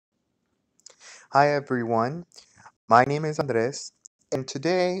Hi everyone, my name is Andres, and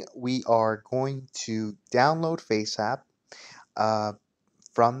today we are going to download FaceApp uh,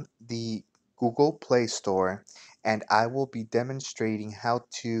 from the Google Play Store, and I will be demonstrating how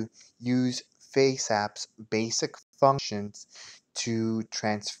to use FaceApp's basic functions to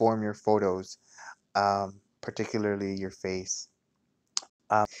transform your photos, particularly your face.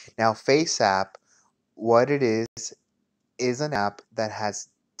 Now, FaceApp, what it is an app that has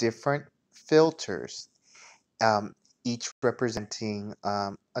different filters, um, each representing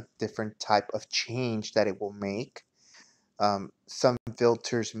a different type of change that it will make. Some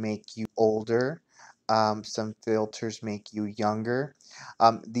filters make you older, some filters make you younger.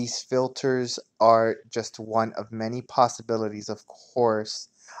 These filters are just one of many possibilities, of course,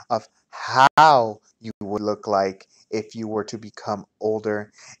 of how you would look like if you were to become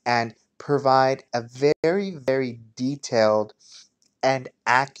older and provide a very, very detailed and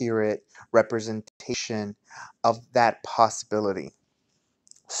accurate representation of that possibility.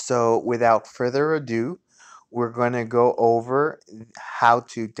 So, without further ado, we're going to go over how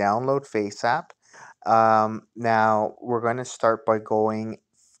to download FaceApp. Now, we're going to start by going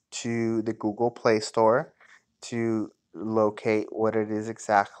to the Google Play Store to locate what it is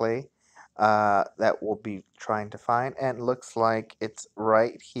exactly that we'll be trying to find. And it looks like it's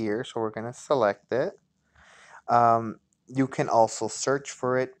right here, so we're going to select it. Um, you can also search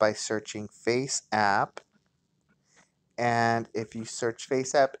for it by searching FaceApp. And if you search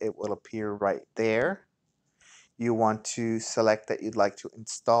FaceApp, it will appear right there. You want to select that you'd like to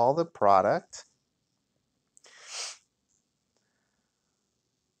install the product.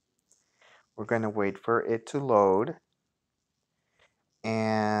 We're going to wait for it to load.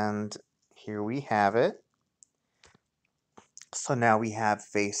 And here we have it. So now we have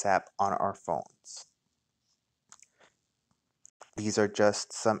FaceApp on our phones. These are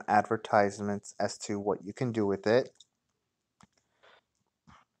just some advertisements as to what you can do with it.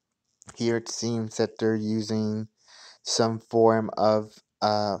 Here it seems that they're using some form of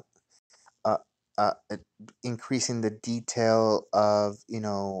uh, uh, uh, increasing the detail of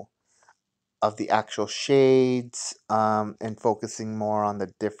of the actual shades, and focusing more on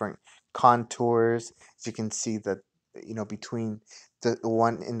the different contours. As you can see that between the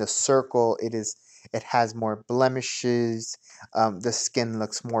one in the circle, it has more blemishes. The skin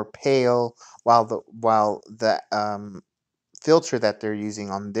looks more pale, while the filter that they're using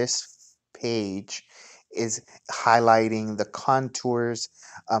on this page is highlighting the contours,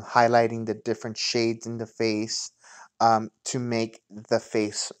 highlighting the different shades in the face, to make the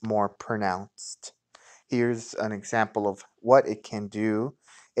face more pronounced. Here's an example of what it can do.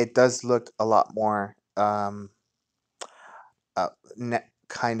 It does look a lot more uh,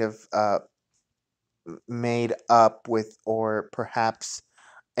 kind of made up with, or perhaps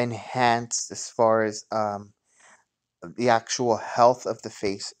enhanced as far as the actual health of the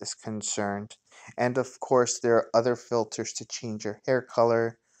face is concerned. And of course, there are other filters to change your hair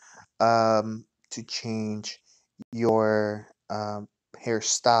color, to change your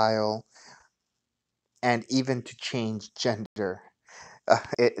hairstyle, and even to change gender.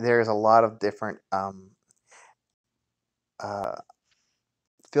 There's a lot of different uh,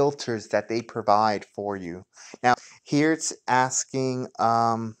 filters that they provide for you. Now, here it's asking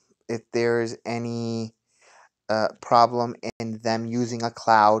if there's any problem in them using a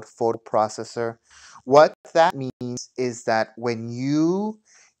cloud photo processor. What that means is that when you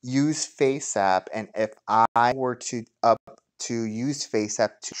use FaceApp, and if I were to use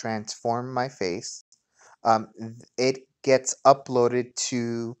FaceApp to transform my face, it gets uploaded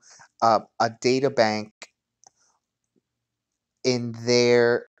to a data bank in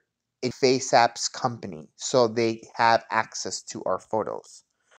their in FaceApp's company, so they have access to our photos.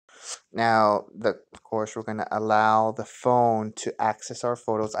 Now, of course, we're going to allow the phone to access our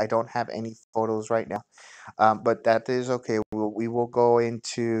photos. I don't have any photos right now, but that is okay. We will go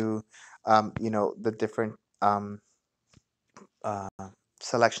into, the different uh,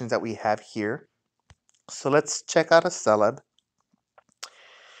 selections that we have here. So let's check out a celeb.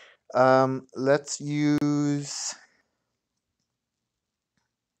 Let's use,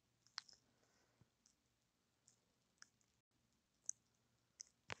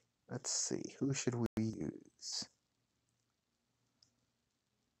 let's see, who should we use?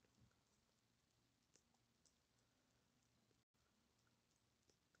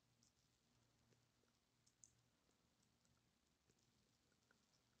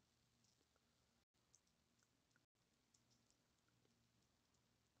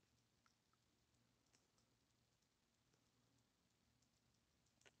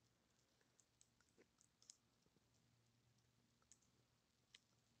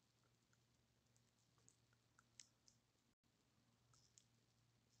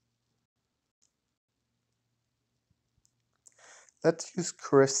 Let's use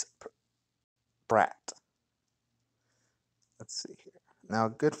crisp brat. Let's see here. Now, a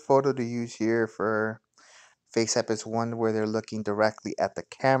good photo to use here for FaceApp is one where they're looking directly at the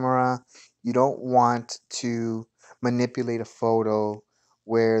camera. You don't want to manipulate a photo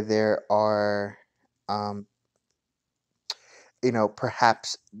where there are, um,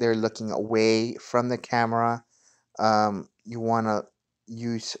 perhaps they're looking away from the camera. You want to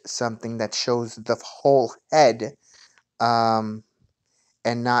use something that shows the whole head, um,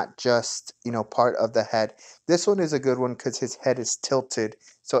 and not just, part of the head. This one is a good one because his head is tilted,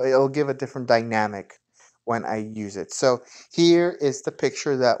 so it'll give a different dynamic when I use it. So here is the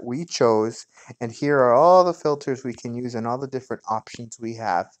picture that we chose, and here are all the filters we can use and all the different options we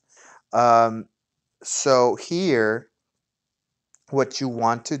have. So here, what you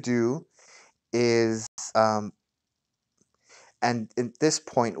want to do is, um, and at this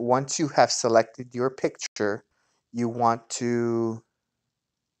point, once you have selected your picture, you want to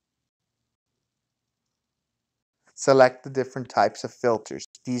select the different types of filters.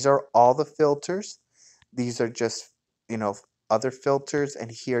 These are all the filters. These are just, you know, other filters,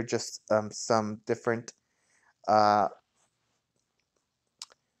 and here just some different uh,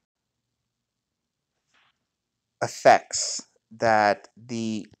 effects that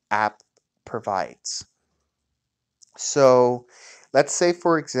the app provides. So let's say,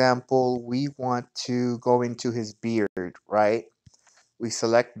 for example, we want to go into his beard, right? We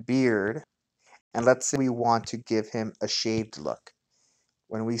select beard, and let's say we want to give him a shaved look.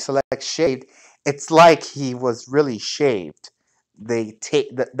 When we select shaved, it's like he was really shaved. They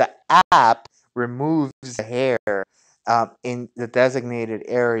take the app removes the hair in the designated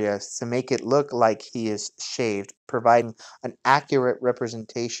areas to make it look like he is shaved, providing an accurate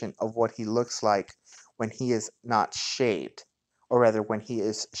representation of what he looks like when he is not shaved, or rather when he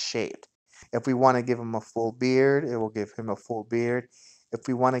is shaved. If we want to give him a full beard, it will give him a full beard. If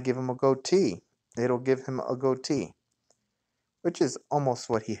we want to give him a goatee, it'll give him a goatee, which is almost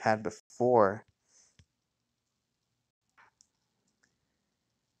what he had before.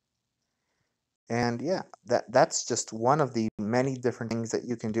 And yeah, that's just one of the many different things that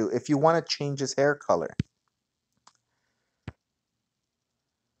you can do. If you want to change his hair color,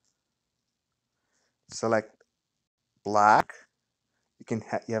 select black.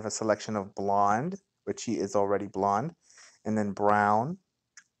 You have a selection of blonde, which he is already blonde, and then brown,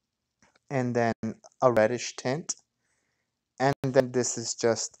 and then a reddish tint, and then this is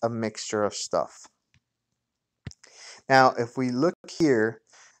just a mixture of stuff. Now, if we look here,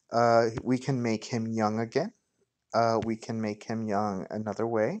 we can make him young again. We can make him young another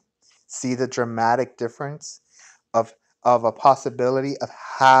way. See the dramatic difference of a possibility of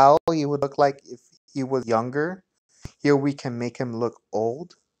how he would look like if he was younger. Here we can make him look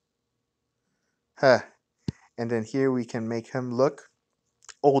old. Huh. And then here we can make him look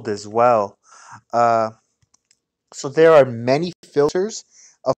old as well. Uh, so there are many filters.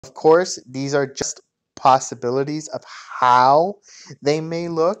 Of course, these are just possibilities of how they may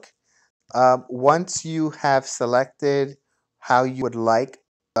look. Once you have selected how you would like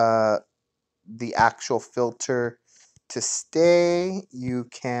uh, the actual filter to stay, you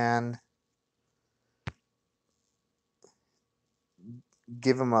can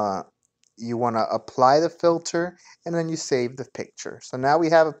give them you want to apply the filter, and then you save the picture. So now we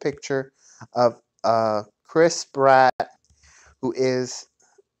have a picture of Chris Bratt, who is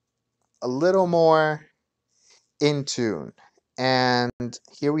a little more in tune. And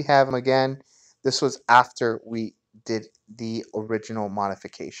here we have him again. This was after we did the original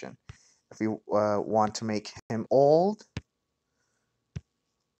modification. If we want to make him old,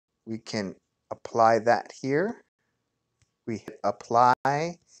 we can apply that here. We hit apply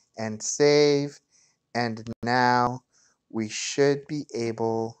and save, and now we should be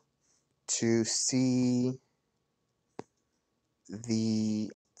able to see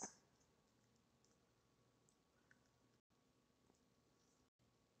the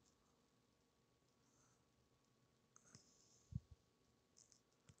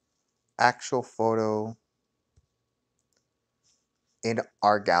actual photo in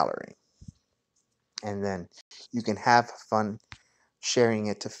our gallery. And then you can have fun sharing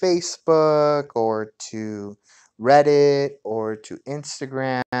it to Facebook or to Reddit or to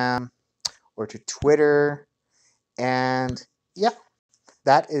Instagram or to Twitter. And yeah,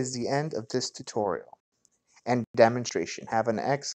 that is the end of this tutorial and demonstration. Have an excellent